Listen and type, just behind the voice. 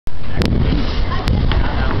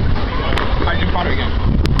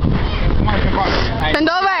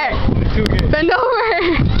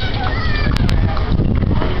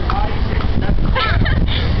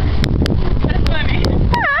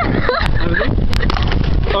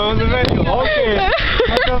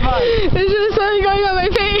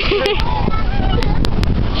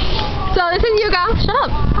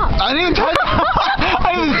I didn't even touch it.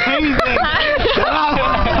 I didn't say anything.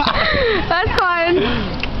 That's fine.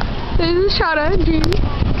 There's a shot at G.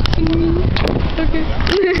 Okay.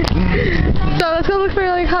 So let's go look for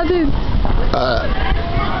like hot dudes.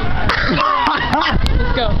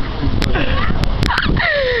 Let's go.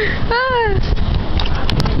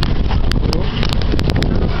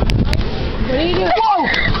 What did you do? Whoa!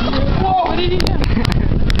 Whoa! What did you do?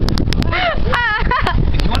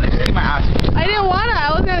 If you want to see my ass. I didn't wanna.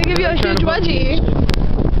 I was gonna give you a huge wedgie.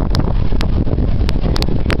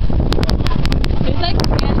 It's like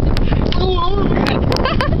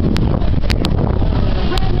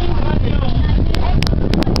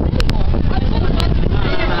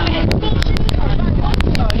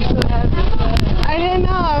I didn't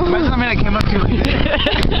know. Imagine I came up to you.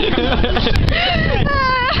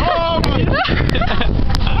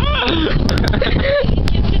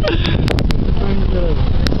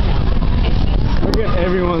 Look at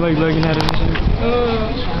everyone like looking at it.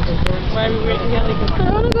 Why are we waiting at like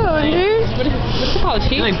I wanna go, Andrew. What's it called?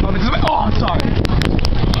 Cheese? Oh, I'm sorry.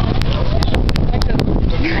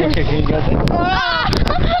 Okay, can you get that?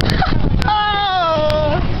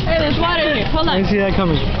 Hey, there's water here. Hold I on. didn't see that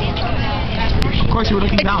coming. Of course you were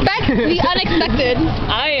looking down. Expect the unexpected.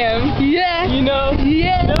 I am. Yeah. You know.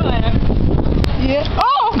 Yeah. No, I am. Yeah.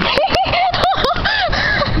 Oh!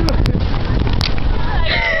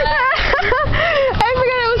 I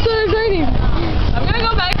forgot I was still recording. I'm gonna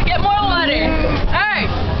go back to get more water. Alright.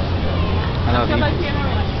 I love Go back to you. get more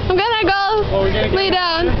water. I'm gonna go lay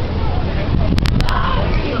down.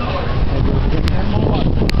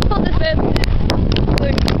 Hold this bit.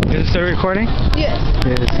 Is it still recording? Yes.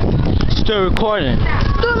 Yes. Still recording. Do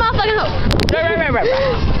a motherfucking hook.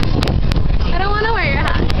 I don't wanna wear your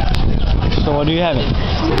hat. So what do you have it?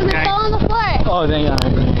 Because it fell on the floor. Oh, dang it.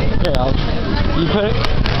 Here, you put it?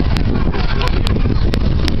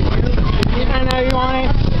 I know you want it.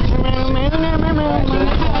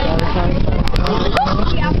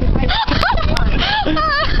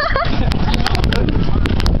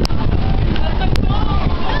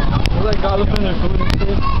 Like all up in their food and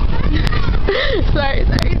shit. Sorry.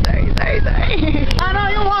 I know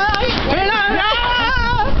you want it.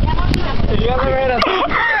 You got it right up.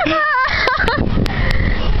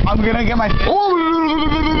 I'm gonna get my.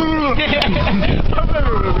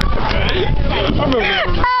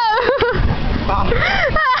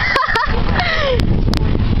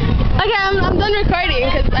 Okay, I'm done recording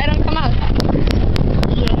because I don't come out.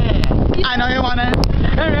 I know you want it.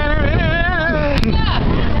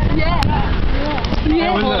 Yeah.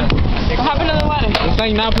 What happened to the water? It's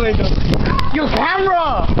like not played though. Your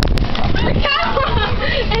camera! The camera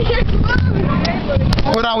and your phone.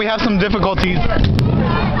 Hold on, we have some difficulties.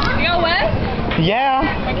 You got wet? Yeah.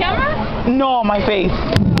 My camera? No, my face.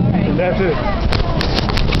 That's it.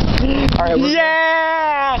 Alright,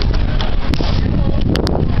 yeah!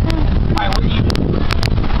 Alright, we're even.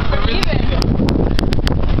 We're even.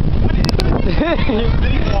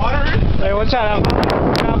 Did he water? Hey, watch out.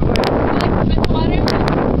 Spit the water?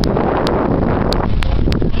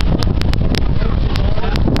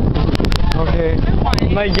 Okay.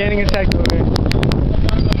 I'm like getting attacked over here.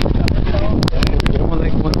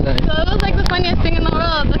 Like one side. So it was like the funniest thing in the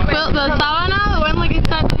world. The quilt, the sauna, the one like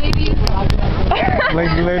inside the baby.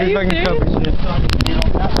 Like the lady fucking cup and shit.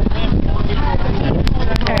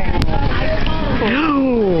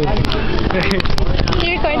 No!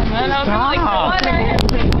 You record. Man, I was like water.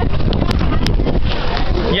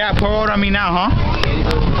 Yeah, pour it on me now, huh?